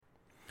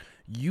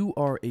You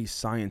are a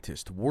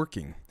scientist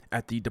working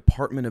at the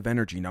Department of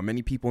Energy. Now,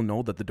 many people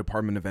know that the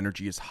Department of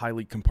Energy is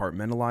highly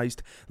compartmentalized,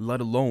 let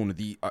alone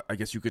the, I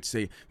guess you could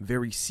say,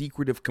 very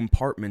secretive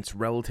compartments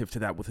relative to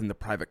that within the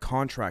private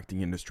contracting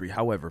industry.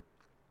 However,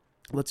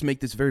 let's make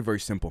this very, very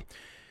simple.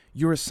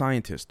 You're a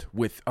scientist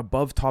with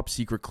above top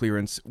secret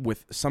clearance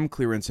with some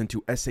clearance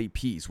into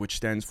SAPs, which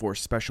stands for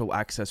Special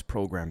Access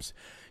Programs.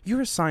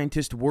 You're a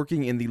scientist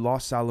working in the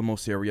Los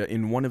Alamos area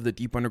in one of the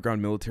deep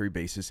underground military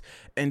bases,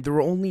 and there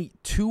are only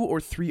 2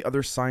 or 3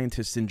 other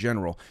scientists in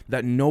general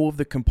that know of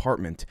the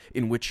compartment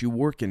in which you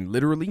work in,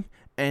 literally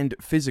and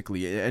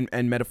physically,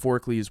 and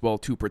metaphorically as well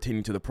too,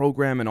 pertaining to the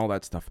program and all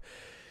that stuff.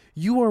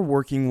 You are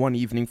working one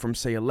evening from,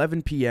 say,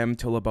 11 p.m.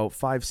 till about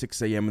 5,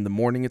 6 a.m. in the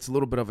morning. It's a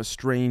little bit of a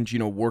strange,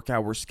 work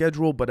hour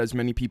schedule, but as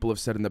many people have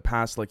said in the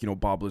past, like,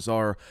 Bob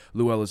Lazar,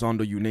 Lou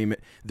Elizondo, you name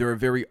it, there are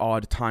very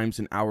odd times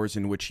and hours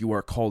in which you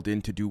are called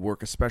in to do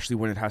work, especially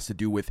when it has to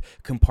do with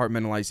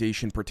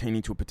compartmentalization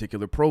pertaining to a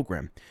particular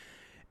program.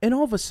 And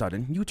all of a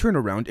sudden, you turn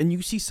around and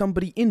you see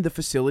somebody in the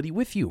facility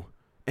with you.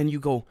 And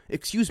you go,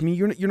 excuse me,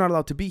 you're not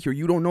allowed to be here.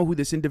 You don't know who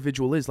this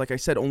individual is. Like I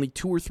said, only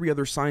 2 or 3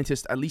 other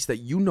scientists, at least that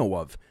you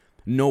know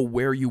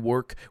where you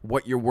work,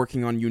 what you're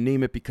working on, you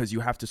name it, because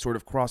you have to sort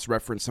of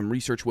cross-reference some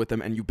research with them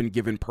and you've been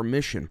given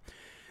permission.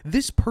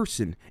 This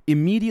person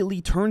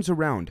immediately turns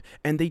around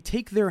and they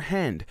take their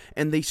hand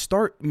and they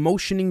start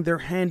motioning their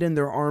hand and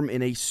their arm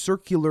in a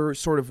circular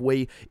sort of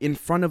way in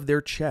front of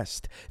their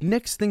chest.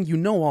 Next thing you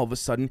know, all of a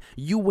sudden,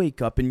 you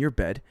wake up in your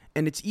bed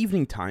and it's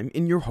evening time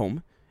in your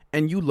home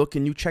and you look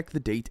and you check the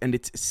date and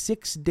it's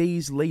 6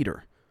 days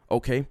later,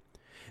 okay?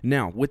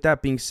 Now, with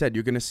that being said,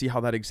 you're going to see how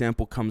that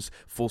example comes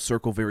full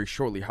circle very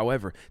shortly.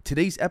 However,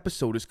 today's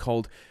episode is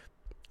called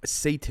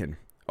S.A.T.A.N.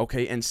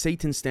 Okay, and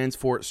S.A.T.A.N stands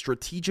for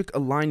Strategic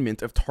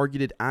Alignment of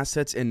Targeted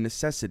Assets and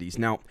Necessities.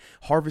 Now,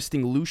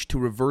 harvesting Loosh to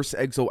reverse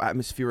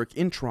exo-atmospheric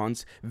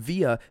introns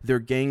via their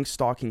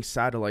gang-stalking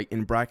satellite,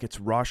 in brackets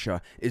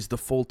Russia, is the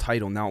full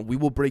title. Now, we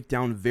will break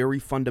down very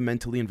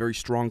fundamentally and very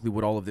strongly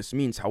what all of this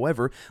means.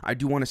 However, I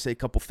do want to say a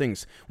couple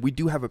things. We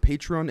do have a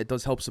Patreon. It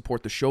does help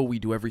support the show. We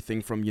do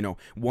everything from,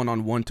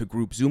 one-on-one to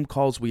group Zoom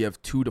calls. We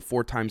have 2 to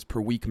 4 times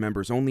per week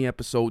members-only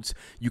episodes.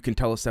 You can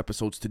tell us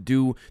episodes to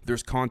do.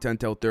 There's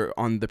content out there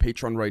on the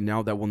Patreon right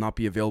now that will not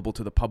be available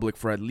to the public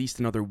for at least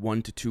another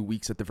 1 to 2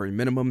 weeks at the very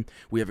minimum.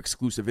 We have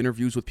exclusive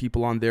interviews with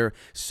people on there,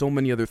 so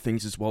many other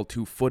things as well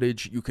too,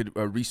 footage. You could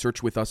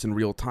research with us in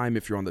real time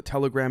if you're on the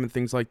Telegram and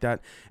things like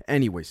that.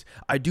 Anyways,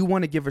 I do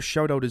want to give a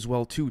shout out as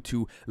well too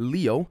to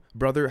Leo.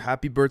 Brother,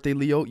 happy birthday,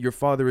 Leo. Your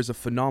father is a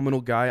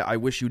phenomenal guy. I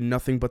wish you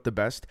nothing but the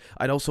best.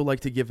 I'd also like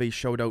to give a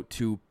shout out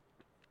to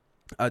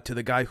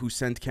the guy who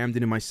sent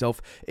Camden and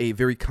myself a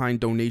very kind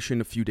donation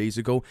a few days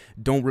ago.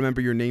 Don't remember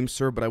your name,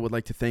 sir, but I would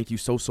like to thank you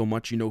so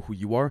much. You know who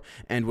you are.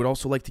 And would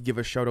also like to give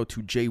a shout out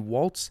to Jay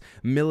Waltz,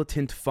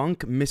 Militant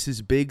Funk,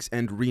 Mrs. Biggs,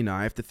 and Rena.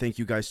 I have to thank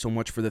you guys so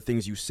much for the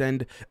things you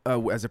send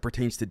as it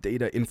pertains to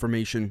data,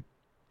 information,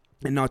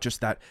 and not just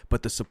that,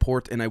 but the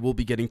support, and I will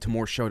be getting to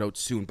more shout-outs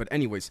soon. But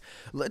anyways,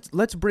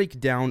 let's break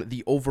down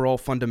the overall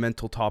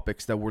fundamental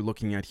topics that we're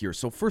looking at here.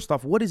 So first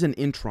off, what is an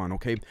intron,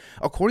 okay?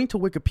 According to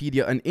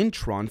Wikipedia, an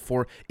intron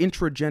for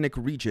introgenic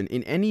region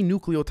in any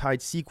nucleotide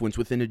sequence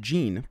within a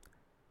gene,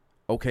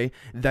 okay,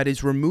 that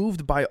is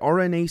removed by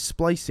RNA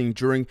splicing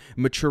during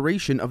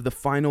maturation of the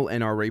final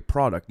NRA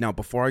product. Now,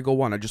 before I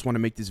go on, I just want to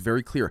make this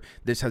very clear.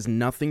 This has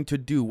nothing to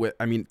do with,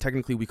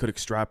 technically we could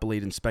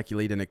extrapolate and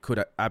speculate, and it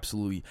could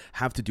absolutely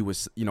have to do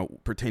with,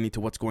 pertaining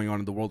to what's going on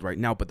in the world right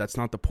now, but that's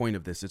not the point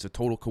of this. It's a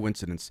total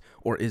coincidence,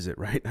 or is it,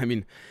 right?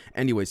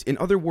 Anyways, in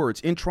other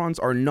words, introns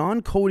are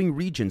non-coding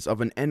regions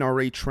of an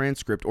NRA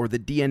transcript or the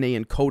DNA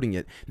encoding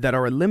it that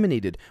are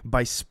eliminated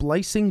by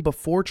splicing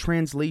before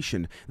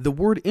translation. The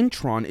word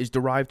intron is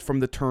derived from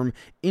the term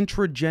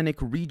introgenic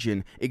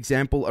region,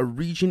 example, a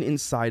region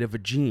inside of a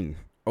gene.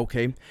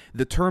 Okay,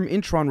 the term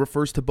intron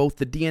refers to both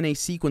the DNA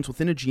sequence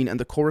within a gene and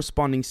the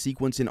corresponding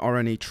sequence in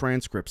RNA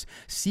transcripts.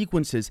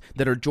 Sequences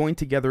that are joined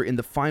together in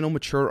the final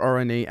mature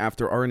RNA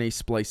after RNA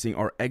splicing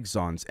are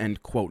exons,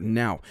 end quote.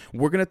 Now,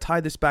 we're going to tie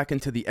this back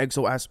into the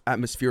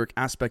exo-atmospheric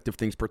aspect of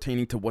things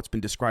pertaining to what's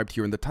been described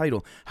here in the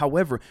title.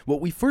 However,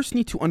 what we first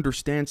need to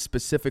understand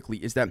specifically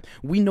is that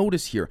we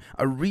notice here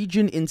a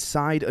region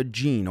inside a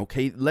gene,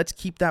 okay? Let's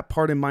keep that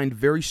part in mind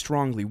very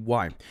strongly.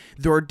 Why?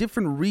 There are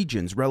different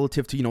regions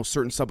relative to,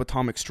 certain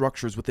subatomic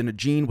structures within a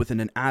gene, within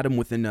an atom,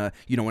 within an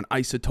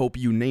isotope,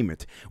 you name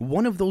it.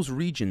 One of those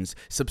regions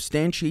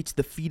substantiates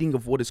the feeding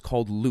of what is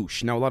called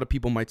Loosh. Now, a lot of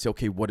people might say,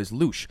 okay, what is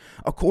Loosh?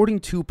 According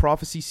to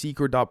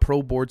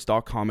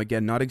prophecyseeker.proboards.com,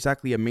 again, not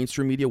exactly a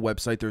mainstream media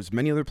website, there's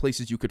many other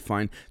places you could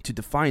find to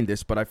define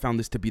this, but I found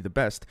this to be the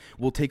best.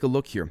 We'll take a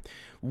look here.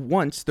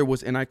 Once there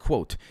was, and I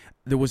quote,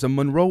 there was a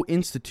Monroe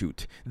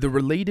Institute. The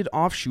related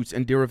offshoots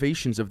and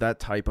derivations of that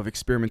type of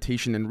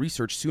experimentation and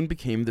research soon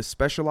became the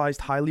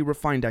specialized, highly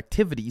refined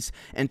activities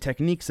and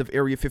techniques of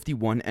Area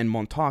 51 and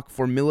Montauk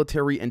for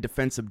military and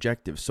defense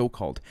objectives,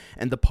 so-called,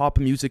 and the pop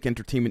music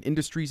entertainment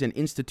industries and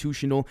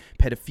institutional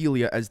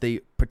pedophilia as they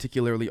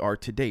particularly are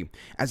today.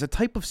 As a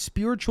type of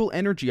spiritual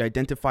energy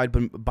identified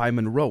by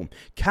Monroe,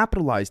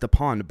 capitalized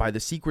upon by the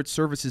secret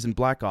services and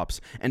black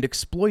ops, and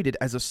exploited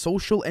as a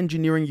social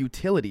engineering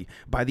utility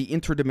by the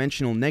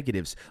interdimensional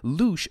negatives,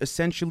 Loosh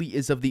essentially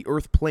is of the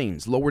earth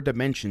planes, lower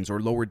dimensions or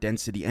lower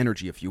density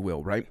energy, if you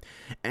will, right?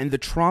 And the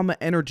trauma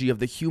energy of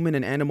the human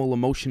and animal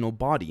emotional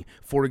body,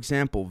 for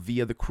example,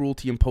 via the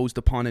cruelty imposed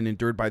upon and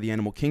endured by the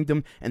animal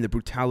kingdom and the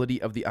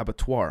brutality of the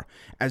abattoir.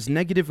 As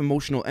negative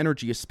emotional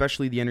energy,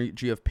 especially the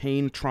energy of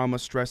pain, trauma,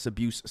 stress,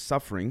 abuse,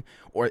 suffering,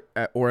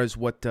 or as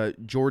what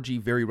Georgie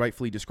very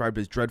rightfully described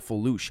as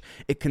dreadful Loosh,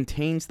 it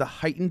contains the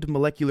heightened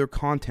molecular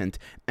content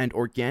and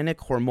organic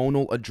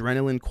hormonal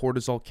adrenaline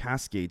cortisol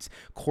cascades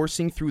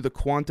coursing through the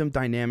quantum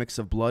dynamics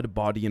of blood,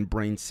 body, and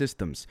brain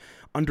systems.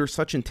 Under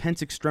such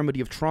intense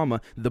extremity of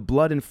trauma, the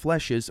blood and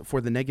flesh is, for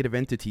the negative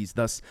entities,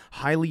 thus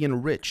highly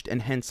enriched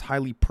and hence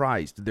highly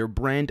prized, their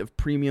brand of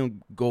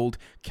premium gold,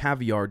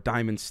 caviar,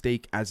 diamond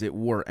steak, as it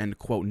were, end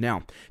quote.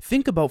 Now,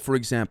 think about, for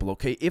example,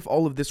 okay, if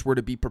all of this were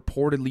to be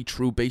purportedly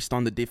true based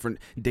on the different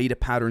data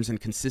patterns and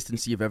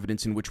consistency of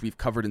evidence in which we've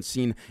covered and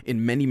seen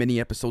in many, many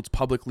episodes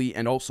publicly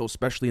and also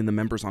especially in the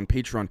members on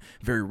Patreon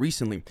very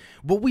recently,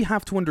 what we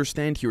have to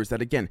understand here is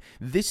that, again,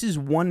 this is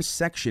one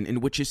section in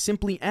which is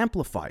simply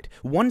amplified.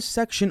 One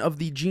section of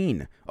the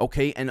gene,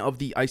 okay, and of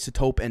the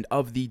isotope and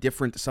of the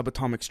different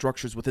subatomic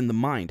structures within the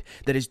mind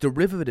that is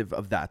derivative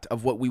of that,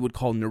 of what we would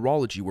call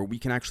neurology, where we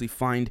can actually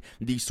find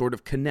the sort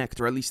of connect,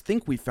 or at least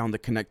think we found the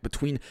connect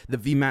between the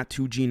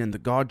VMAT2 gene and the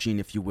God gene,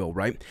 if you will,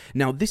 right?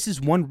 Now, this is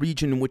one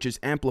region in which is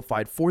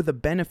amplified for the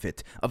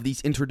benefit of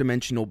these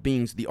interdimensional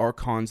beings, the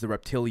Archons, the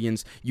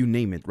reptilians, you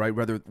name it, right?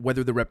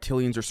 Whether the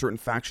reptilians or certain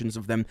factions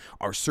of them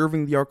are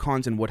serving the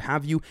Archons and what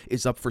have you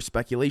is up for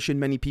speculation.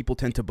 Many people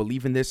tend to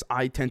believe in this.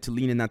 I tend to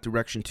lean in that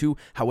direction too.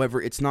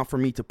 However, it's not for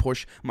me to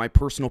push my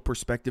personal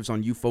perspectives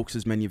on you folks,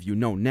 as many of you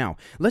know. Now,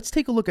 let's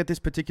take a look at this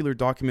particular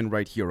document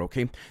right here,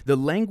 okay? The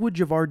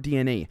language of our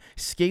DNA,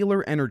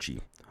 scalar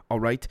energy. All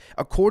right.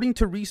 According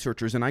to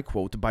researchers, and I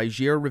quote, by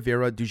Jair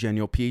Rivera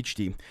Dugenio,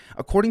 PhD,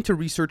 according to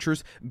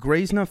researchers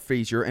Graisna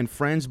Frazier and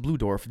Franz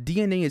Bludorf,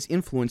 DNA is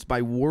influenced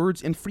by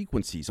words and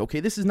frequencies. Okay,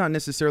 this is not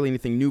necessarily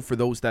anything new for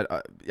those that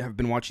have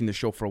been watching the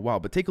show for a while,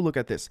 but take a look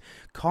at this.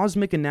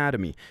 Cosmic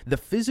anatomy. The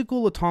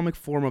physical atomic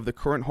form of the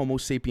current Homo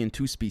sapien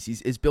 2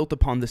 species is built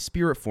upon the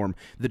spirit form,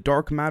 the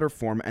dark matter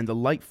form, and the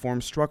light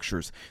form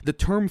structures. The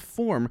term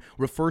form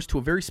refers to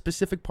a very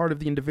specific part of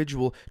the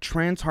individual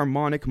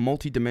transharmonic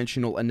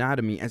multidimensional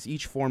anatomy, as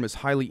each form is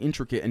highly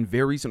intricate and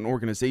varies in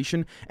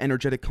organization,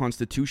 energetic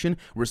constitution,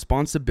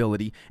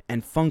 responsibility,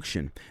 and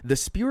function. The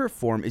spirit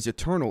form is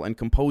eternal and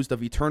composed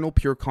of eternal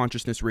pure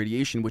consciousness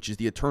radiation, which is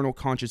the eternal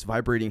conscious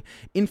vibrating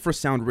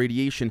infrasound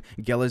radiation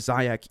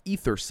Galiziac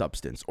ether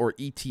substance, or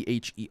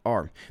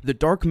ETHER. The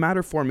dark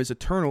matter form is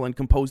eternal and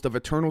composed of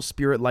eternal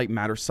spirit light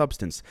matter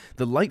substance.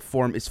 The light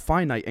form is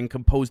finite and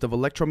composed of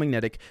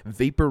electromagnetic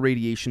vapor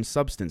radiation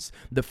substance.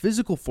 The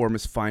physical form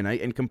is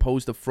finite and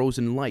composed of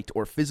frozen light,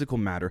 or physical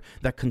matter,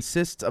 that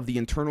consists of the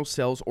internal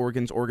cells,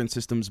 organs, organ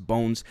systems,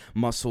 bones,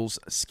 muscles,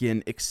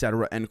 skin,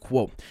 etc. End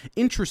quote.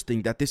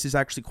 Interesting that this is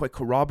actually quite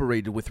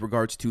corroborated with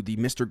regards to the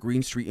Mr.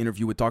 Greenstreet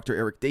interview with Dr.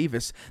 Eric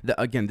Davis.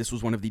 That, again, this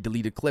was one of the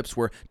deleted clips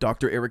where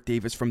Dr. Eric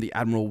Davis from the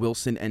Admiral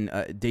Wilson and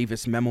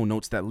Davis memo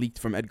notes that leaked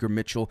from Edgar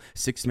Mitchell,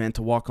 Sixth Man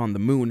to Walk on the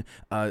Moon,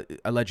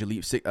 allegedly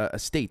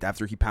S.A.T.A.N,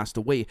 after he passed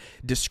away,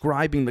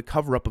 describing the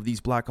cover-up of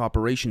these black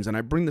operations. And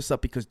I bring this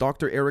up because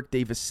Dr. Eric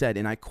Davis said,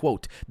 and I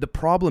quote, "The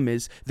problem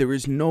is there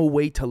is no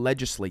way to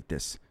legislate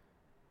this."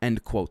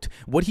 End quote.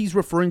 What he's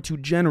referring to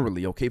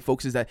generally, okay,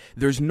 folks, is that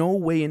there's no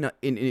way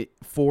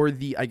for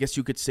the, I guess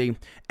you could say,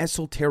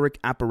 esoteric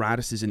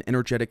apparatuses and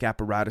energetic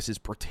apparatuses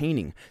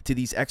pertaining to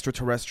these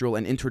extraterrestrial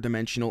and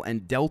interdimensional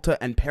and delta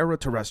and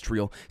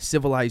paraterrestrial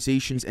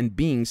civilizations and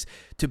beings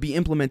to be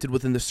implemented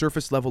within the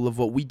surface level of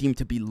what we deem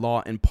to be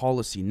law and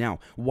policy. Now,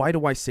 why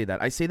do I say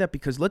that? I say that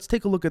because let's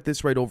take a look at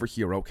this right over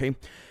here, okay?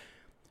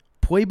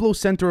 Pueblo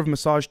Center of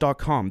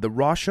Massage.com, the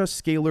Rasha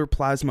Scalar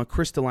Plasma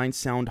Crystalline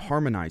Sound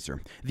Harmonizer.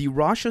 The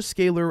Rasha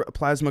Scalar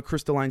Plasma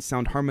Crystalline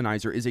Sound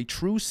Harmonizer is a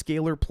true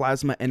scalar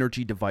plasma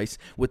energy device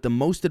with the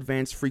most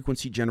advanced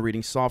frequency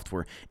generating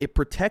software. It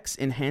protects,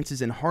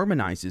 enhances, and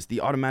harmonizes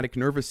the automatic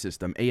nervous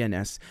system,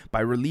 ANS,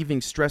 by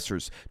relieving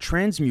stressors,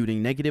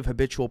 transmuting negative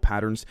habitual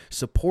patterns,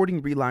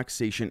 supporting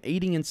relaxation,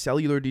 aiding in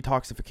cellular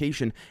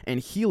detoxification, and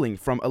healing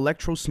from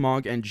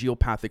electrosmog and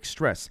geopathic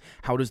stress.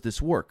 How does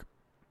this work?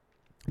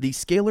 The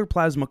scalar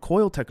plasma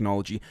coil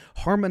technology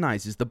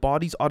harmonizes the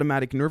body's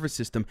automatic nervous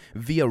system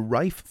via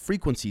Rife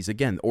frequencies.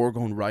 Again,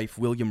 Orgon Rife,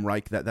 William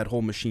Reich, that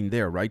whole machine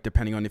there, right?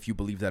 Depending on if you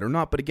believe that or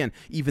not. But again,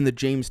 even the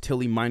James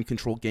Tilley mind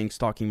control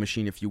gang-stalking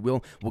machine, if you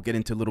will, we'll get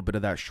into a little bit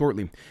of that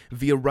shortly.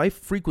 Via Rife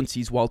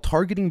frequencies while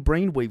targeting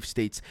brainwave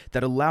states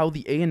that allow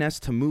the ANS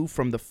to move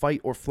from the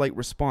fight or flight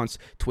response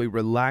to a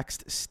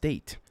relaxed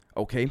state.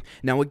 Okay,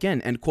 now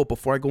again, end quote,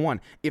 before I go on,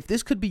 if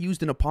this could be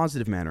used in a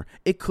positive manner,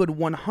 it could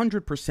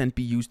 100%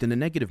 be used in a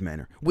negative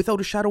manner,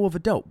 without a shadow of a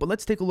doubt. But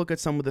let's take a look at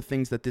some of the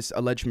things that this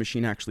alleged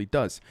machine actually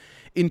does.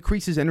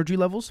 Increases energy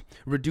levels,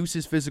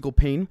 reduces physical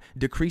pain,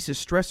 decreases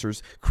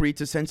stressors,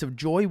 creates a sense of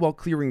joy while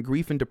clearing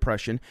grief and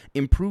depression,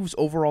 improves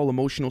overall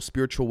emotional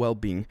spiritual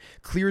well-being,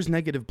 clears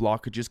negative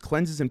blockages,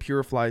 cleanses and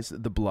purifies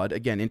the blood.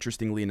 Again,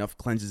 interestingly enough,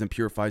 cleanses and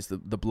purifies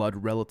the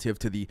blood relative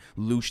to the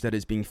Loosh that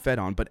is being fed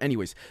on. But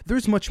anyways,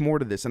 there's much more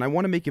to this, and I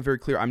want to make it very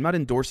clear, I'm not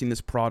endorsing this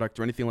product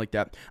or anything like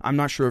that. I'm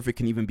not sure if it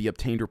can even be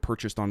obtained or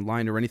purchased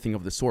online or anything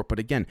of the sort. But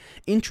again,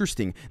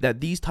 interesting that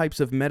these types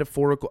of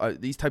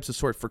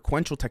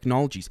frequential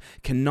technologies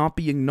cannot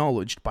be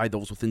acknowledged by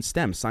those within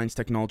STEM, science,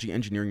 technology,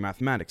 engineering,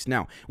 mathematics.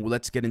 Now,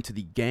 let's get into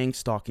the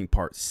gang-stalking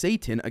part.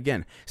 S.A.T.A.N,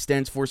 again,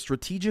 stands for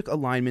Strategic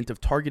Alignment of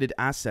Targeted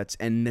Assets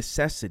and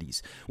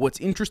Necessities.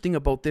 What's interesting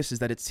about this is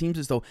that it seems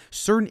as though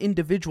certain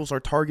individuals are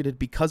targeted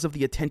because of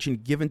the attention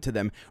given to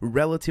them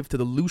relative to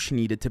the Loosh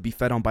needed to be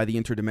fed on by the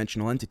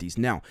interdimensional entities.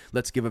 Now,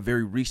 let's give a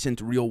very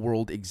recent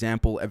real-world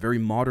example, a very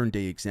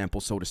modern-day example,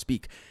 so to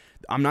speak.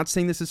 I'm not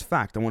saying this is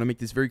fact. I want to make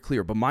this very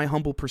clear, but my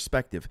humble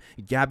perspective,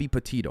 Gabby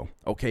Petito,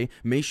 okay?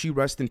 May she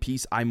rest in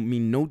peace. I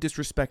mean no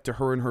disrespect to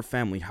her and her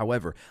family.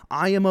 However,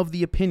 I am of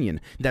the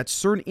opinion that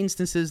certain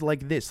instances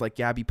like this, like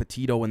Gabby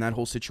Petito and that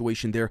whole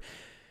situation there,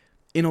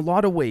 in a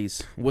lot of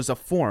ways was a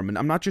form, and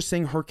I'm not just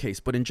saying her case,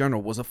 but in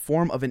general, was a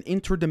form of an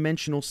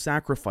interdimensional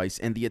sacrifice,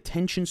 and the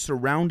attention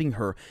surrounding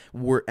her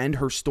and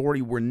her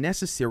story were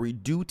necessary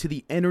due to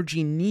the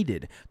energy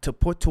needed to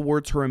put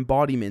towards her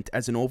embodiment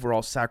as an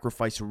overall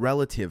sacrifice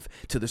relative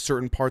to the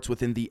certain parts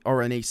within the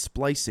RNA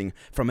splicing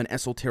from an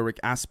esoteric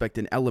aspect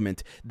and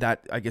element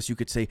that, I guess you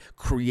could say,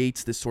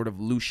 creates this sort of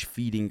Loosh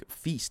feeding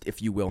feast,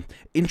 if you will.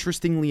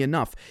 Interestingly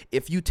enough,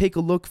 if you take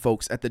a look,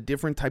 folks, at the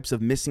different types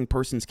of missing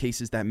persons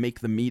cases that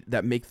make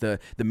the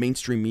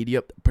mainstream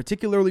media,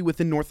 particularly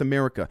within North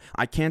America.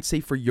 I can't say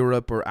for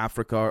Europe or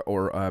Africa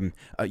or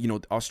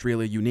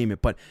Australia, you name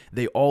it, but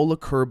they all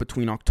occur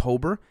between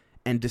October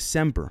and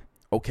December.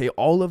 Okay,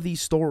 all of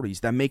these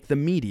stories that make the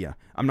media,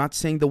 I'm not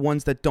saying the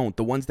ones that don't,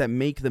 the ones that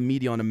make the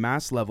media on a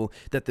mass level,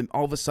 that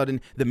all of a sudden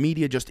the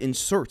media just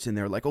inserts in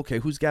there, like, okay,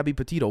 who's Gabby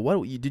Petito?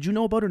 What, did you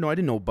know about her? No, I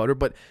didn't know about her,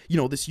 but,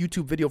 this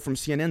YouTube video from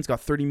CNN's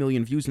got 30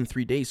 million views in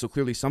 3 days, so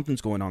clearly something's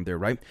going on there,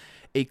 right?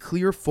 A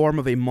clear form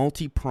of a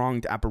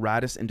multi-pronged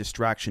apparatus and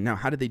distraction. Now,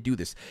 how did they do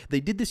this? They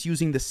did this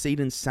using the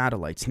S.A.T.A.N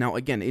satellites. Now,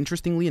 again,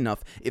 interestingly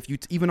enough, if you,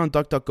 even on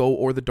DuckDuckGo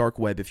or the dark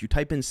web, if you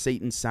type in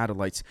S.A.T.A.N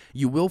satellites,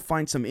 you will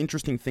find some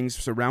interesting things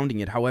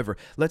surrounding it. However,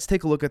 let's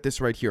take a look at this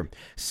right here.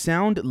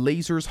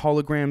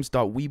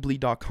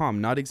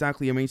 Soundlasersholograms.weebly.com, not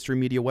exactly a mainstream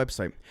media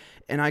website.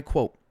 And I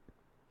quote,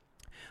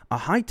 "A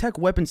high-tech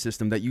weapon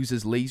system that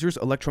uses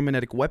lasers,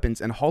 electromagnetic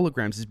weapons, and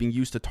holograms is being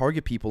used to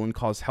target people and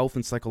cause health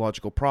and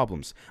psychological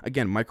problems."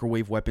 Again,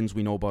 microwave weapons,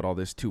 we know about all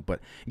this too,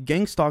 but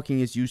gang-stalking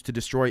is used to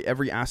destroy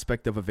every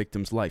aspect of a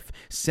victim's life.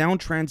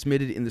 Sound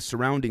transmitted in the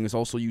surrounding is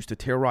also used to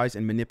terrorize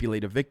and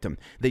manipulate a victim.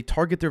 They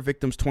target their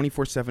victims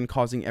 24/7,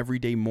 causing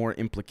everyday more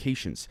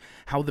implications.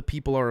 How the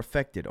people are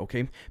affected,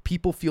 okay?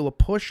 People feel a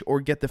push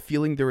or get the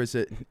feeling there is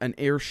an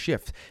air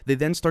shift. They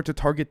then start to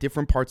target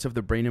different parts of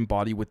the brain and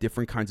body with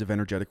different kinds of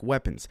energetic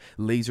weapons.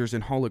 Lasers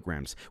and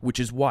holograms, which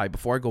is why,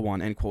 before I go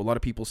on, end quote, a lot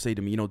of people say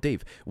to me,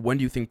 Dave, when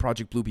do you think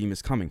Project Bluebeam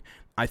is coming?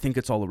 I think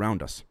it's all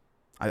around us.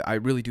 I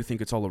really do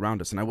think it's all around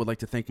us, and I would like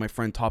to thank my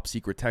friend Top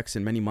Secret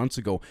Texan many months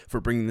ago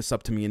for bringing this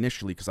up to me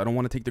initially, because I don't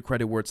want to take the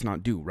credit where it's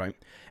not due, right?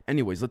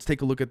 Anyways, let's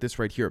take a look at this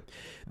right here.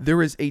 There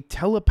is a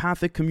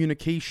telepathic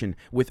communication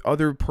with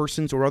other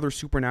persons or other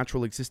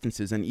supernatural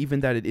existences, and even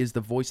that it is the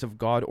voice of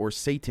God or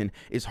Satan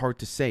is hard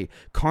to say.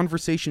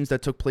 Conversations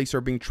that took place are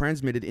being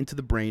transmitted into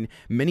the brain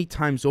many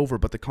times over,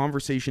 but the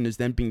conversation is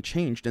then being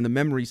changed, and the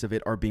memories of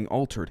it are being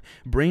altered.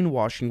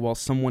 Brainwashing while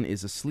someone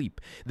is asleep.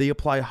 They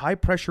apply high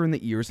pressure in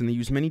the ears, and they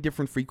use many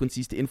different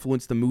frequencies to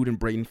influence the mood and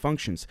brain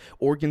functions.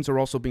 Organs are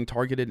also being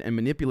targeted and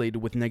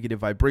manipulated with negative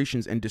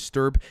vibrations and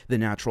disturb the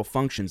natural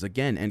functions.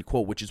 Again, end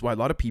quote, which is why a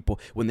lot of people,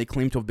 when they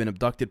claim to have been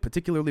abducted,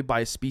 particularly by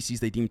a species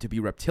they deem to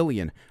be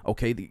reptilian,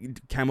 okay,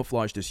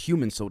 camouflaged as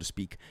human, so to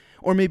speak,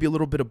 or maybe a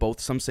little bit of both,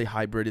 some say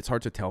hybrid, it's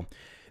hard to tell.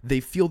 They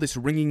feel this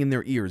ringing in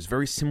their ears,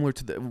 very similar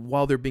to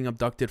while they're being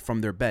abducted from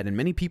their bed. And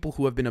many people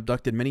who have been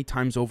abducted many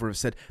times over have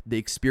said they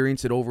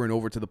experience it over and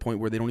over to the point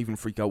where they don't even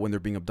freak out when they're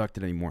being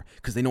abducted anymore,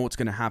 because they know what's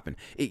going to happen.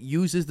 It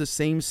uses the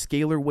same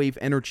scalar wave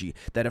energy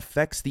that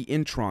affects the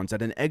introns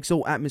at an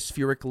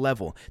exo-atmospheric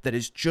level that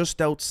is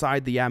just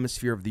outside the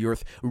atmosphere of the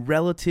Earth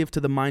relative to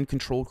the mind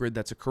control grid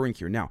that's occurring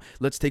here. Now,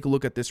 let's take a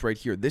look at this right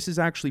here. This is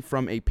actually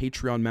from a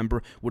Patreon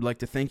member. Would like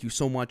to thank you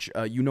so much.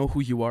 You know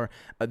who you are.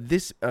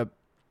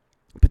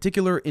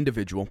 Particular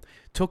individual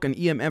took an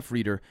EMF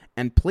reader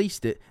and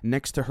placed it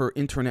next to her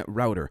internet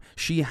router.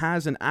 She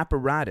has an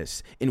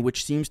apparatus in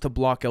which seems to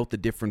block out the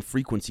different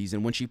frequencies,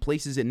 and when she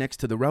places it next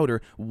to the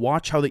router,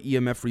 watch how the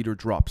EMF reader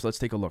drops. Let's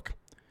take a look.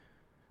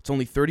 It's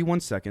only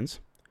 31 seconds.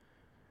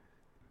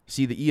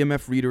 See, the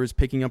EMF reader is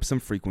picking up some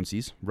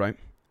frequencies, right?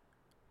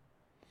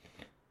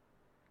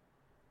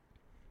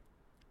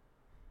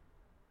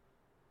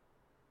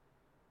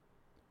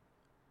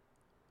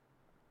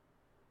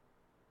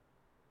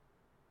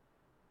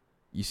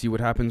 You see what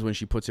happens when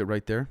she puts it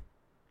right there?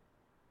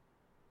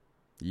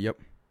 Yep.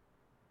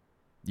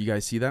 You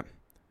guys see that?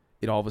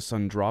 It all of a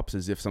sudden drops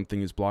as if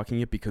something is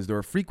blocking it, because there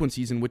are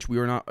frequencies in which we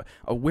are not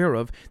aware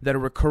of that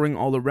are occurring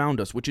all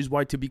around us, which is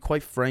why, to be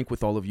quite frank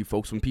with all of you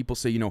folks, when people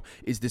say,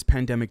 is this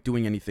pandemic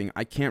doing anything?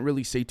 I can't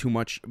really say too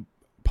much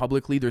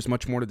publicly. There's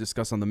much more to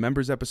discuss on the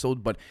members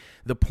episode, but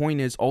the point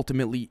is,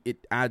 ultimately,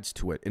 it adds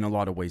to it in a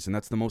lot of ways, and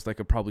that's the most I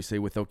could probably say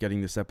without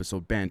getting this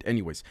episode banned.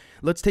 Anyways,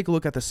 let's take a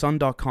look at the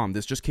sun.com.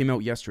 This just came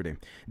out yesterday.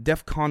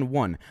 DEFCON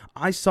 1.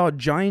 I saw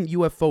giant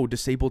UFO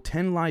disable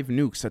 10 live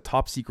nukes at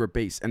top secret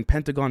base, and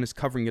Pentagon is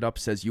covering it up,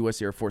 says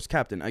U.S. Air Force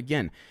captain.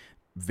 Again,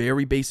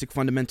 very basic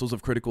fundamentals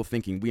of critical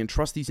thinking. We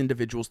entrust these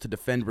individuals to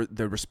defend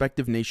the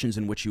respective nations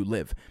in which you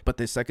live, but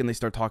the second they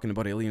start talking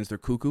about aliens, they're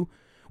cuckoo.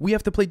 We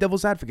have to play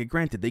devil's advocate.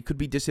 Granted, they could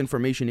be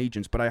disinformation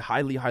agents, but I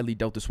highly, highly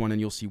doubt this one, and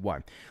you'll see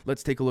why.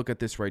 Let's take a look at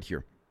this right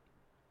here.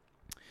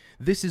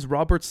 This is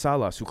Robert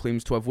Salas, who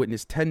claims to have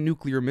witnessed 10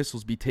 nuclear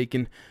missiles be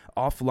taken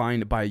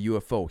offline by a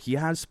UFO. He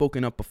has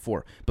spoken up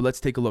before, but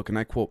let's take a look, and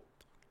I quote,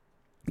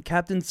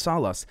 Captain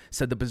Salas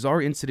said the bizarre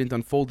incident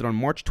unfolded on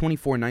March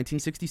 24,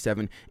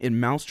 1967 in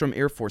Malmstrom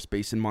Air Force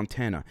Base in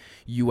Montana,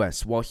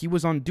 U.S. While he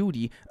was on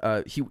duty,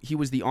 he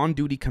was the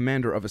on-duty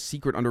commander of a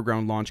secret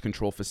underground launch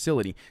control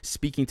facility.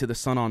 Speaking to the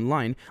Sun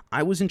Online,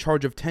 I was in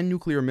charge of 10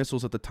 nuclear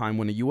missiles at the time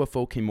when a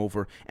UFO came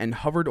over and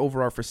hovered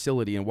over our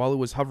facility, and while it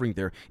was hovering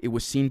there, it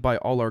was seen by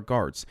all our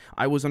guards.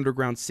 I was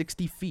underground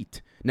 60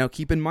 feet. Now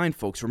keep in mind,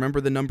 folks,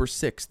 remember the number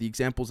 6, the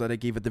examples that I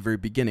gave at the very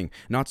beginning.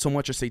 Not so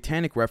much a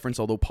satanic reference,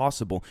 although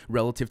possible,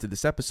 relative to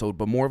this episode,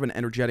 but more of an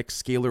energetic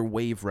scalar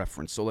wave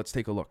reference. So let's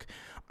take a look.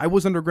 I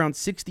was underground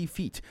 60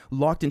 feet,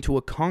 locked into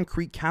a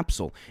concrete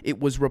capsule. It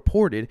was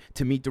reported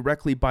to me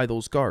directly by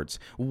those guards.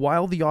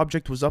 While the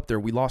object was up there,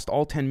 we lost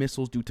all 10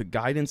 missiles due to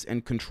guidance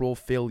and control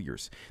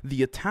failures.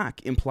 The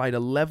attack implied a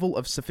level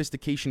of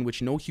sophistication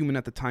which no human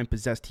at the time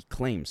possessed, he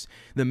claims.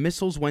 The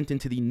missiles went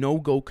into the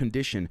no-go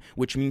condition,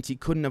 which means he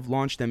couldn't have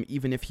launched them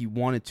even if he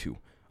wanted to.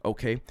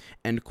 Okay,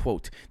 end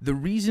quote. The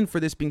reason for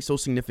this being so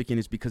significant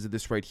is because of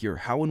this right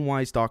here,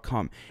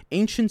 howandwise.com.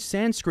 Ancient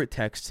Sanskrit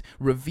texts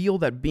reveal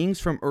that beings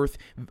from Earth,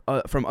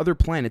 from other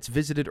planets,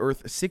 visited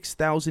Earth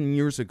 6,000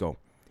 years ago.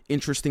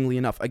 Interestingly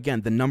enough,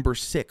 again, the number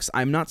 6.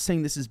 I'm not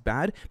saying this is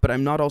bad, but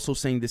I'm not also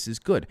saying this is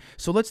good.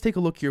 So let's take a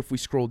look here if we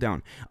scroll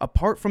down.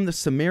 Apart from the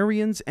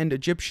Sumerians and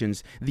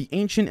Egyptians, the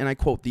ancient, and I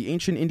quote, the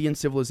ancient Indian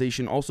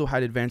civilization also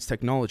had advanced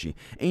technology.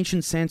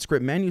 Ancient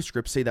Sanskrit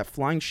manuscripts say that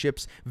flying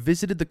ships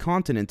visited the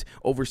continent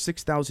over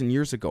 6,000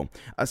 years ago.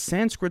 A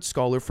Sanskrit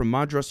scholar from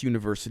Madras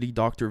University,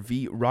 Dr.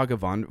 V.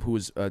 Raghavan, who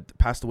was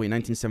passed away in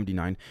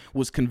 1979,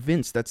 was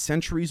convinced that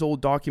centuries-old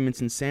documents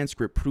in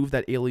Sanskrit prove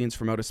that aliens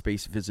from outer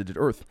space visited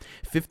Earth.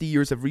 50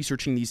 years of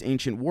researching these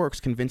ancient works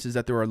convinces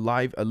that there are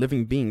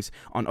living beings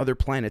on other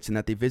planets and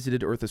that they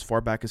visited Earth as far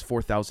back as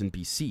 4000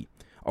 BC.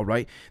 All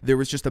right, there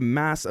was just a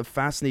mass of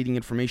fascinating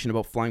information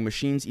about flying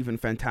machines, even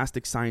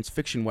fantastic science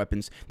fiction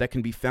weapons that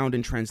can be found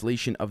in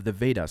translation of the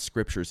Vedas,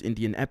 scriptures,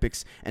 Indian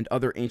epics, and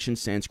other ancient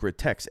Sanskrit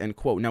texts. End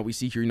quote. Now we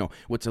see here,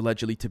 what's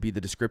allegedly to be the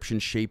description,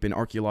 shape, and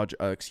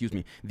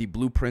the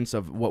blueprints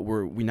of what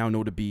we now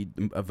know to be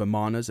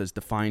Vimanas as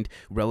defined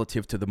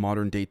relative to the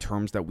modern day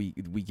terms that we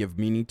give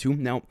meaning to.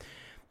 Now,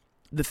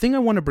 the thing I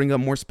want to bring up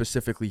more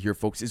specifically here,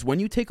 folks, is when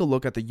you take a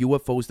look at the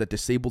UFOs that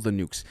disable the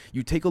nukes,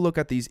 you take a look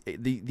at these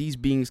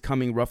beings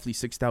coming roughly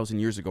 6,000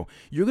 years ago,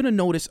 you're going to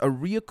notice a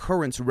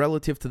reoccurrence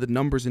relative to the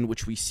numbers in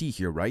which we see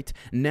here, right?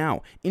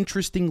 Now,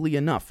 interestingly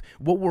enough,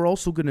 what we're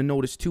also going to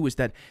notice too is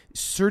that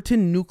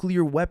certain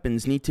nuclear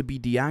weapons need to be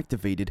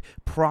deactivated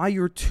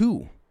prior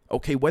to,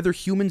 okay, whether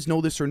humans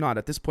know this or not,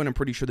 at this point I'm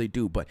pretty sure they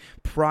do, but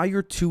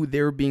prior to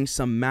there being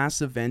some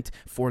mass event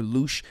for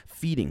Loosh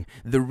feeding.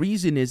 The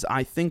reason is,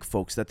 I think,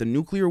 folks, that the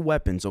nuclear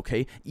weapons,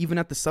 okay, even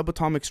at the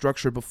subatomic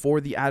structure before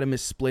the atom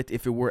is split,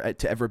 if it were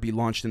to ever be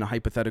launched in a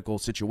hypothetical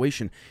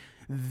situation,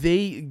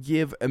 they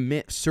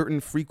emit certain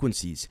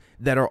frequencies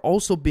that are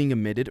also being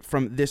emitted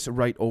from this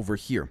right over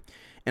here.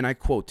 And I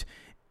quote,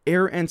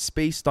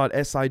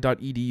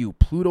 airandspace.si.edu,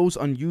 Pluto's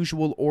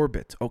unusual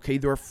orbit. Okay,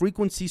 there are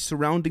frequencies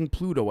surrounding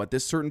Pluto at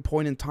this certain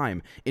point in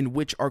time in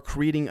which are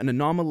creating an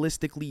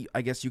anomalistically,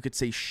 I guess you could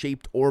say,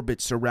 shaped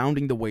orbit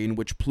surrounding the way in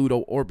which Pluto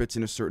orbits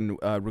in a certain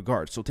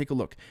regard. So take a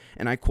look,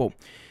 and I quote,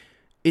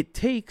 it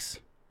takes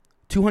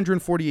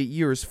 248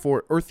 years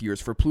for Earth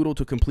years for Pluto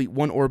to complete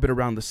one orbit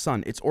around the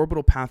sun. Its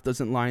orbital path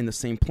doesn't lie in the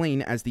same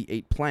plane as the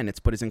 8 planets,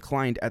 but is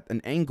inclined at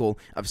an angle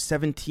of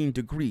 17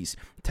 degrees.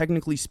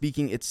 Technically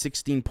speaking, it's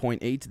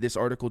 16.8. This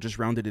article just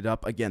rounded it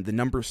up. Again, the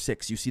number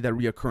 6, you see that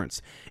reoccurrence.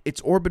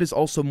 Its orbit is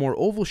also more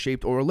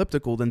oval-shaped or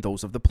elliptical than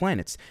those of the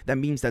planets. That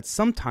means that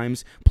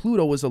sometimes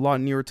Pluto is a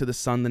lot nearer to the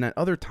sun than at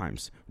other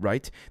times,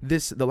 right?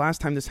 The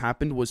last time this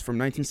happened was from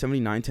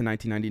 1979 to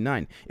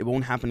 1999. It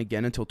won't happen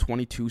again until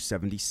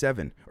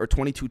 2227,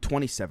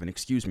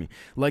 excuse me.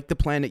 Like the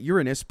planet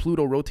Uranus,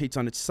 Pluto rotates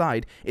on its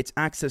side, its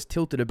axis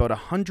tilted about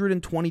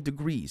 120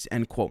 degrees,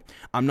 end quote.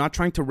 I'm not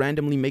trying to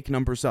randomly make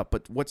numbers up,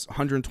 but what's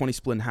 120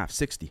 split in half?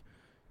 60.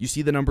 You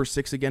see the number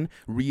 6 again,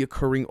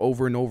 reoccurring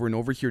over and over and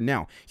over here.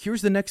 Now,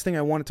 here's the next thing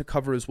I wanted to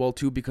cover as well,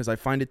 too, because I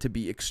find it to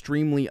be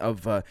extremely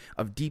of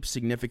deep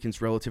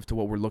significance relative to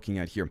what we're looking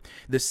at here.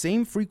 The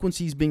same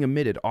frequencies being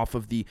emitted off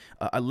of the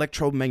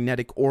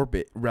electromagnetic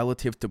orbit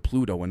relative to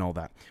Pluto and all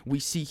that we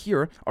see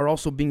here are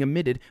also being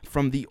emitted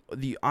from the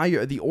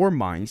ore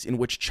mines in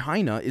which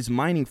China is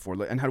mining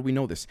for. And how do we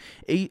know this?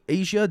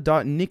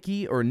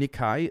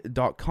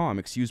 Asia.Nikkei.com,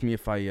 excuse me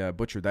if I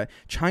butchered that.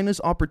 China's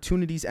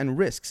opportunities and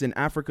risks in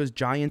Africa's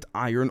giant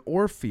iron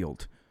ore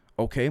field.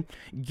 Okay,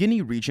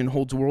 Guinea region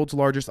holds world's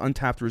largest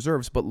untapped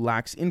reserves but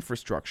lacks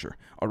infrastructure.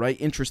 All right,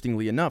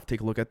 interestingly enough,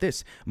 take a look at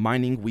this.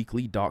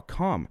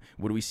 MiningWeekly.com.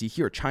 What do we see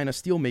here? China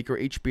steelmaker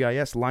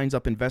HBIS lines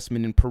up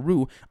investment in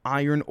Peru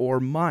iron ore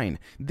mine.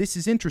 This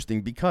is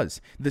interesting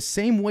because the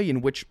same way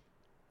in which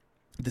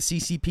the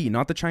CCP,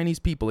 not the Chinese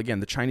people,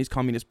 again, the Chinese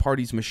Communist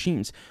Party's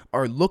machines,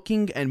 are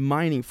looking and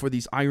mining for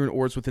these iron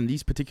ores within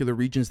these particular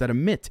regions that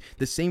emit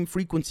the same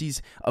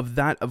frequencies of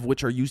that of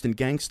which are used in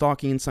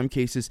gang-stalking in some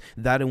cases,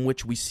 that in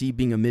which we see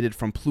being emitted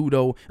from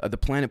Pluto, the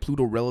planet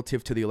Pluto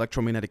relative to the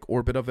electromagnetic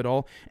orbit of it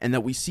all, and that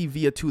we see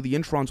via to the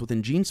introns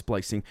within gene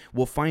splicing.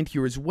 We'll find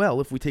here as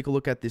well, if we take a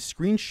look at this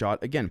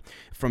screenshot, again,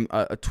 from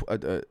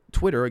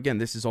Twitter, again,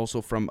 this is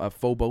also from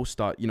Phobos.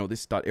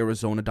 This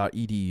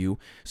 .arizona.edu,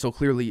 so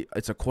clearly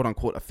it's a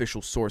quote-unquote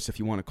official source, if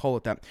you want to call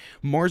it that.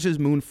 Mars's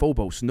moon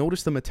Phobos.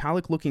 Notice the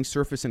metallic-looking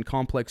surface and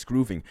complex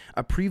grooving.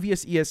 A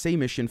previous ESA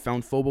mission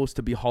found Phobos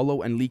to be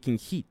hollow and leaking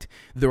heat.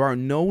 There are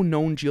no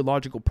known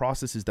geological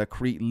processes that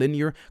create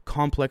linear,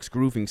 complex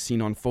grooving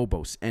seen on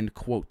Phobos, end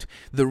quote.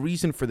 The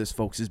reason for this,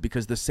 folks, is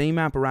because the same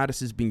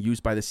apparatus is being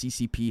used by the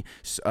CCP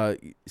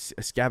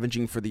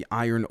scavenging for the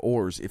iron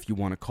ores, if you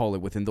want to call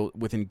it,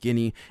 within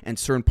Guinea and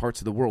certain parts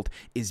of the world,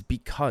 is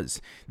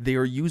because they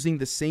are using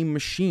the same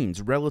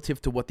machines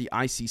relative to what the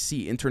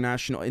ICC,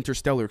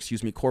 interstellar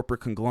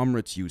corporate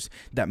conglomerates use,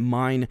 that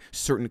mine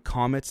certain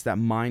comets, that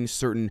mine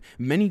certain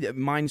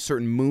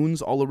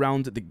moons all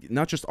around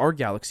not just our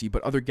galaxy,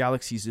 but other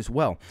galaxies as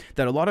well.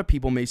 That a lot of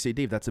people may say,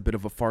 Dave, that's a bit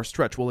of a far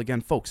stretch. Well,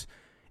 again, folks,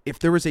 if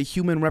there is a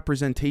human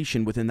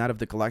representation within that of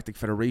the Galactic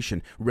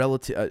Federation,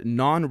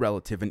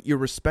 non-relative and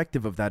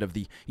irrespective of that of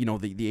the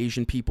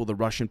Asian people, the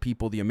Russian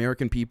people, the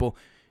American people,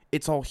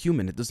 it's all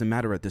human. It doesn't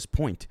matter at this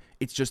point.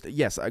 It's just,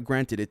 yes,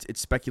 granted,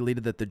 it's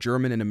speculated that the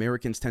German and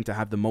Americans tend to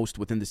have the most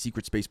within the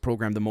secret space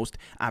program, the most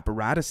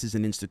apparatuses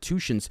and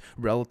institutions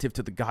relative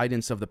to the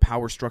guidance of the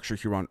power structure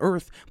here on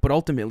Earth. But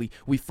ultimately,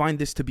 we find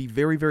this to be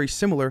very, very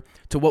similar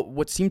to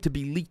what seem to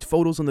be leaked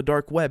photos on the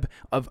dark web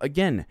of,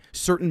 again,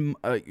 certain,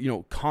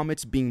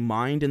 comets being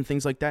mined and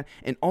things like that.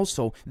 And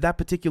also that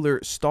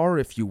particular star,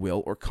 if you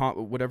will, or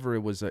whatever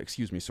it was, the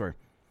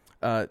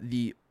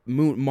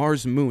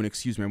Mars moon, I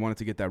wanted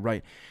to get that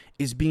right,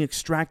 is being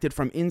extracted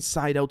from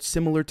inside out,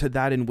 similar to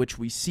that in which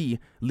we see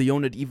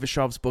Leonid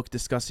Ivashov's book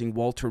discussing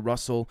Walter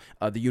Russell,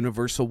 the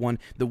universal one,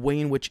 the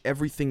way in which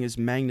everything is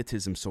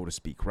magnetism, so to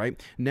speak,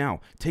 right? Now,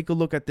 take a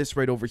look at this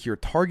right over here,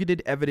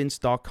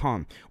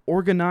 targetedevidence.com,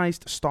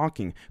 organized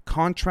stalking,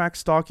 contract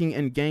stalking,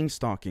 and gang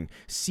stalking.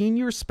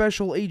 Senior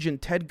Special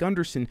Agent Ted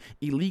Gunderson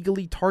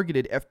illegally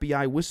targeted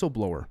FBI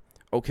whistleblower,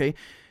 okay?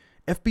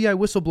 FBI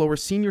whistleblower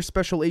Senior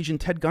Special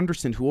Agent Ted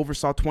Gunderson, who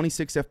oversaw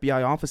 26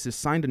 FBI offices,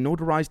 signed a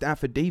notarized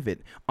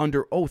affidavit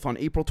under oath on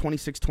April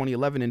 26,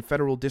 2011 in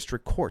federal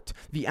district court.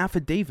 The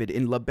affidavit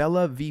in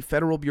Labella v.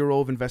 Federal Bureau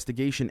of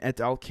Investigation et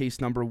al.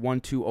 Case number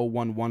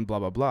 12011 blah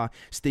blah blah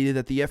stated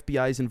that the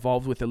FBI is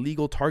involved with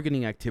illegal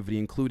targeting activity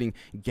including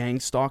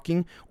gang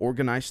stalking,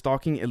 organized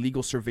stalking,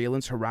 illegal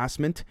surveillance,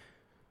 harassment,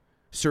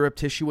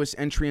 surreptitious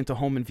entry into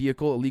home and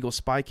vehicle, illegal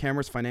spy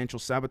cameras, financial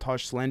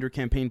sabotage, slander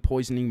campaign,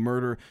 poisoning,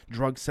 murder,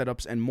 drug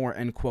setups, and more,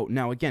 end quote.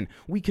 Now, again,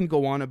 we can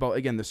go on about,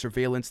 again, the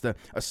surveillance, the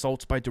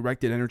assaults by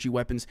directed energy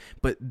weapons,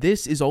 but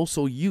this is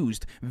also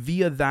used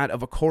via that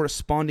of a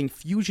corresponding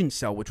fusion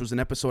cell, which was an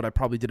episode I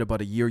probably did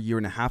about a year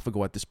and a half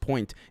ago at this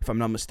point, if I'm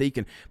not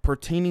mistaken,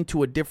 pertaining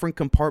to a different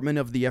compartment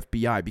of the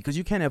FBI, because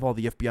you can't have all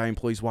the FBI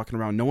employees walking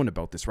around knowing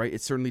about this, right?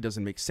 It certainly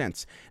doesn't make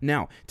sense.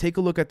 Now, take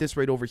a look at this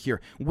right over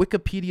here,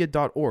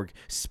 wikipedia.org.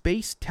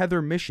 Space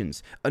tether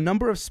missions. A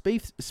number of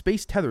space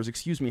tethers,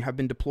 have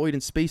been deployed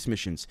in space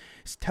missions.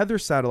 Tether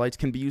satellites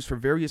can be used for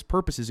various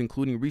purposes,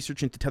 including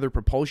research into tether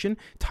propulsion,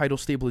 tidal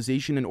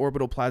stabilization, and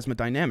orbital plasma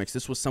dynamics.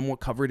 This was somewhat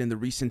covered in the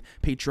recent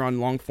Patreon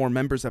long-form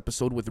members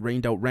episode with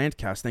Rained Out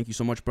Rantcast. Thank you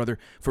so much, brother,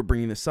 for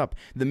bringing this up.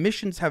 The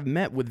missions have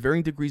met with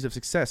varying degrees of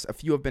success. A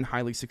few have been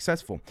highly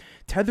successful.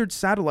 Tethered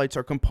satellites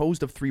are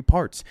composed of three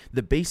parts: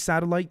 the base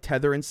satellite,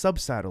 tether, and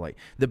sub-satellite.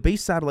 The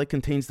base satellite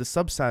contains the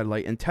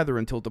sub-satellite and tether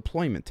until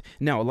deployment.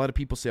 Now, a lot of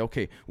people say,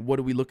 okay, what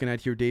are we looking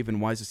at here, Dave,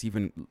 and why is this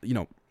even,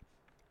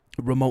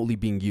 remotely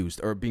being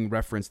used or being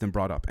referenced and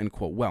brought up, end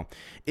quote. Well,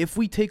 if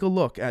we take a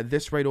look at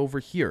this right over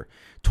here,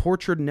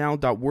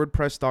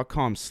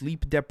 torturednow.wordpress.com,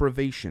 sleep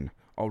deprivation,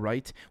 all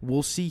right,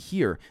 we'll see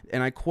here,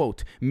 and I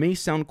quote, may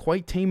sound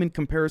quite tame in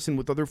comparison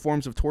with other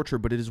forms of torture,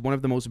 but it is one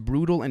of the most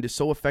brutal and is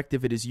so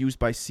effective it is used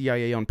by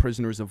CIA on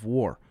prisoners of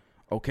war.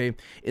 Okay,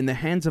 in the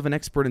hands of an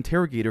expert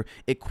interrogator,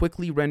 it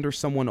quickly renders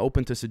someone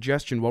open to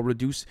suggestion while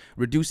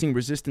reducing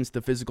resistance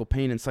to physical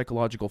pain and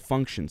psychological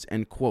functions,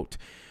 end quote.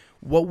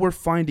 What we're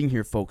finding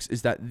here, folks,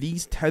 is that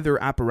these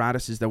tether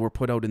apparatuses that were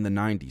put out in the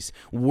 90s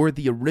were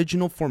the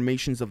original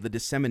formations of the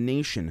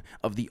dissemination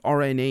of the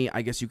RNA,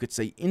 I guess you could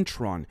say,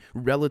 intron,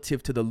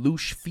 relative to the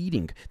Loosh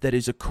feeding that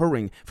is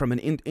occurring from an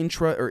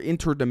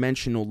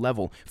interdimensional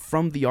level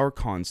from the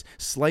archons,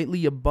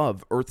 slightly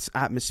above Earth's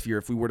atmosphere,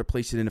 if we were to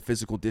place it in a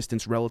physical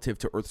distance relative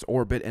to Earth's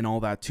orbit and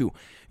all that too,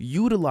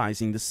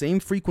 utilizing the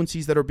same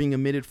frequencies that are being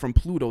emitted from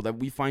Pluto that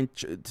we find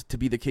to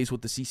be the case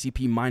with the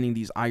CCP mining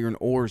these iron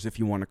ores, if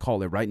you want to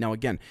call it, right? Now,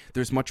 again,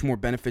 there's much more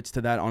benefits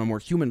to that on a more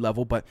human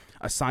level, but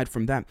aside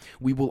from that,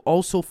 we will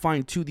also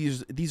find too,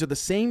 these are the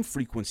same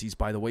frequencies,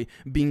 by the way,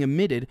 being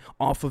emitted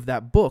off of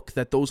that book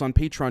that those on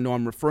Patreon know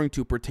I'm referring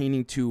to,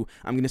 pertaining to,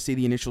 I'm going to say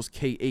the initials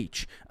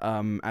KH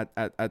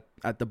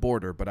at the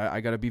border, but I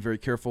got to be very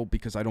careful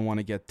because I don't want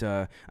to get,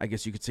 I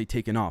guess you could say,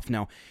 taken off.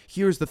 Now,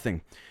 here's the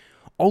thing.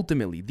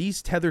 Ultimately,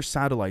 these tether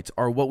satellites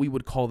are what we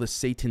would call the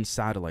S.A.T.A.N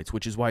satellites,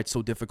 which is why it's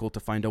so difficult to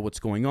find out what's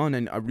going on.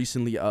 And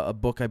recently, a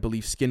book, I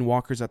believe,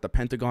 Skinwalkers at the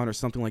Pentagon or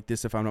something like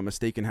this, if I'm not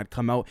mistaken, had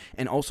come out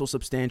and also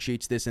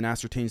substantiates this and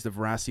ascertains the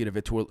veracity of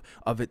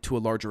it to a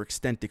larger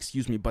extent.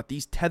 But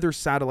these tether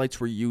satellites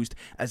were used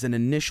as an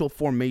initial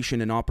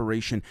formation and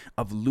operation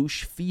of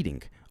Loosh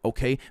feeding.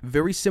 Okay,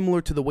 very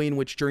similar to the way in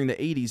which during the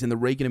 80s in the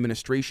Reagan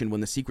administration, when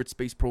the secret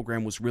space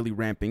program was really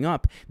ramping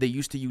up, they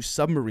used to use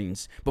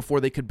submarines before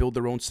they could build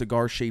their own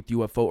cigar-shaped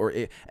UFO or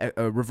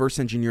a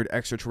reverse-engineered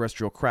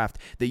extraterrestrial craft.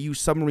 They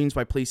used submarines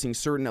by placing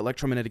certain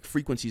electromagnetic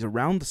frequencies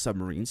around the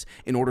submarines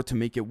in order to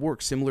make it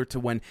work, similar to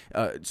when,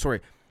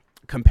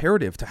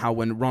 comparative to how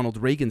when Ronald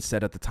Reagan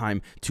said at the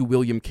time to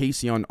William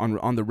Casey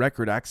on the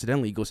record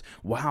accidentally, he goes,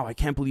 wow, I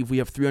can't believe we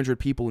have 300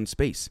 people in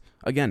space.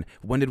 Again,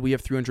 when did we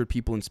have 300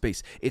 people in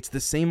space? It's the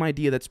same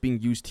idea that's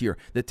being used here.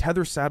 The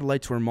tether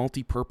satellites were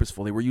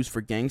multi-purposeful. They were used for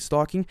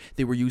gang-stalking.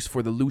 They were used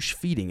for the Loosh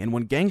feeding. And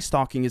when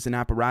gang-stalking is an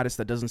apparatus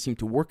that doesn't seem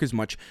to work as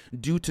much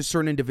due to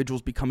certain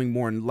individuals becoming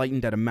more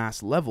enlightened at a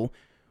mass level,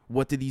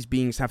 what do these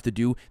beings have to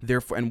do,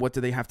 therefore, and what do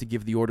they have to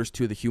give the orders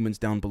to the humans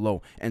down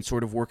below and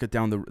sort of work it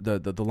down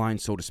the line,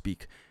 so to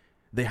speak?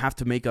 They have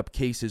to make up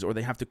cases, or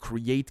they have to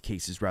create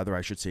cases, rather, I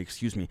should say,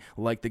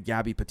 like the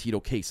Gabby Petito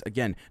case.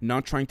 Again,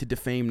 not trying to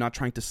defame, not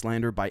trying to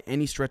slander by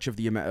any stretch of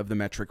the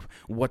metric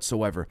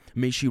whatsoever.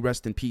 May she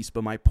rest in peace.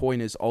 But my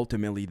point is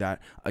ultimately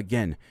that,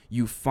 again,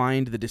 you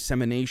find the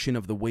dissemination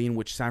of the way in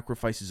which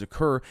sacrifices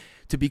occur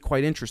to be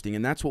quite interesting.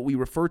 And that's what we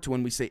refer to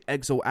when we say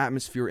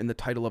exo-atmosphere in the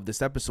title of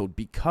this episode,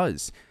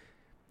 because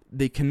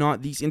these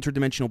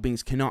interdimensional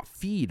beings cannot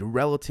feed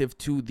relative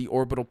to the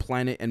orbital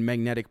planet and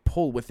magnetic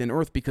pull within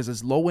Earth, because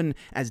as low and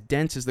as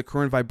dense as the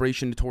current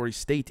vibrationatory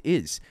state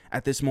is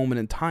at this moment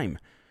in time,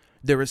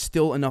 there is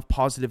still enough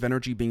positive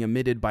energy being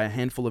emitted by a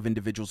handful of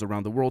individuals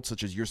around the world,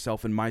 such as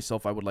yourself and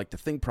myself, I would like to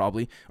think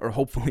probably, or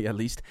hopefully at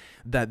least,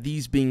 that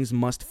these beings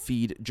must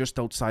feed just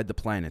outside the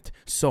planet.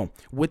 So,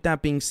 with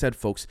that being said,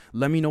 folks,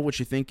 let me know what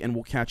you think, and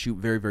we'll catch you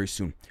very, very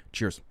soon.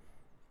 Cheers.